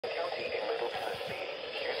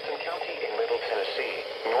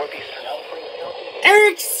northeastern Alfred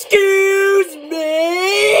County. Excuse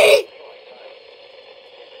me?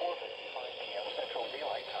 4:55 p.m. Central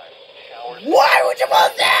Daylight Time. Showers. Why would you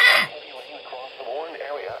want that? Heavy rain across the Warren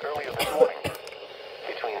area earlier this morning.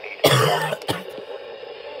 Between 8 and 12.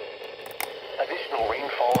 Additional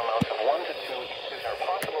rainfall amounts of 1 to 2 inches are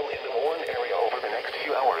possible in the Warren area over the next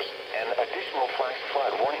few hours, and additional flash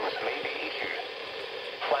flood warnings may be issued.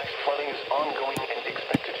 Flash flooding is ongoing and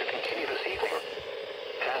expected to continue this evening.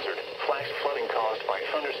 Hazard: flash flooding caused by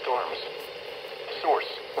thunderstorms. Source: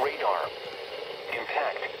 radar.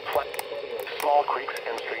 Impact: small creeks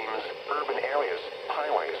and streams, urban areas,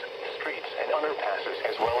 highways, streets, and underpasses,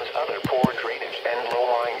 as well as other poor drainage and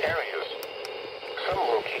low-lying areas. Some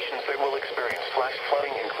locations that will experience flash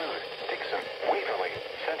flooding include Dixon, Waverly,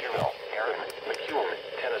 Centerville, Erin, McEwen,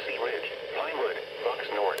 Tennessee Ridge, Pinewood, Bucks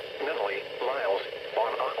North, Nutley, Lyles,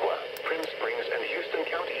 Bon Aqua, Prim Springs, and Houston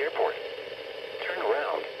County Airport. Turn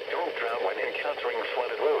around. Don't drown when encountering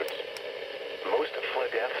flooded roads. Most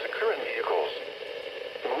flood deaths occur in vehicles.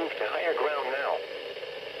 Move to higher ground now.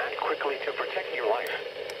 Act quickly to protect your life.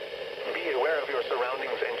 Be aware of your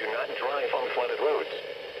surroundings and do not drive on flooded roads.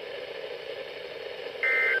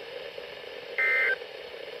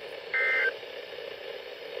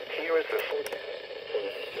 Here is the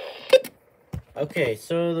Okay,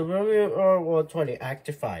 so the WR120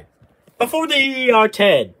 activated. Before the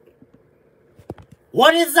ER10.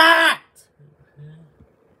 What is that?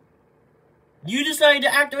 You decided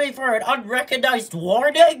to activate for an unrecognized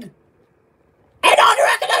warning? An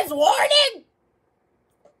unrecognized warning?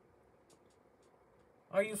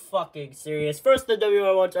 Are you fucking serious? First the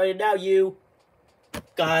WR120, now you.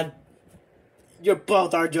 God. You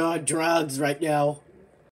both are on drugs right now.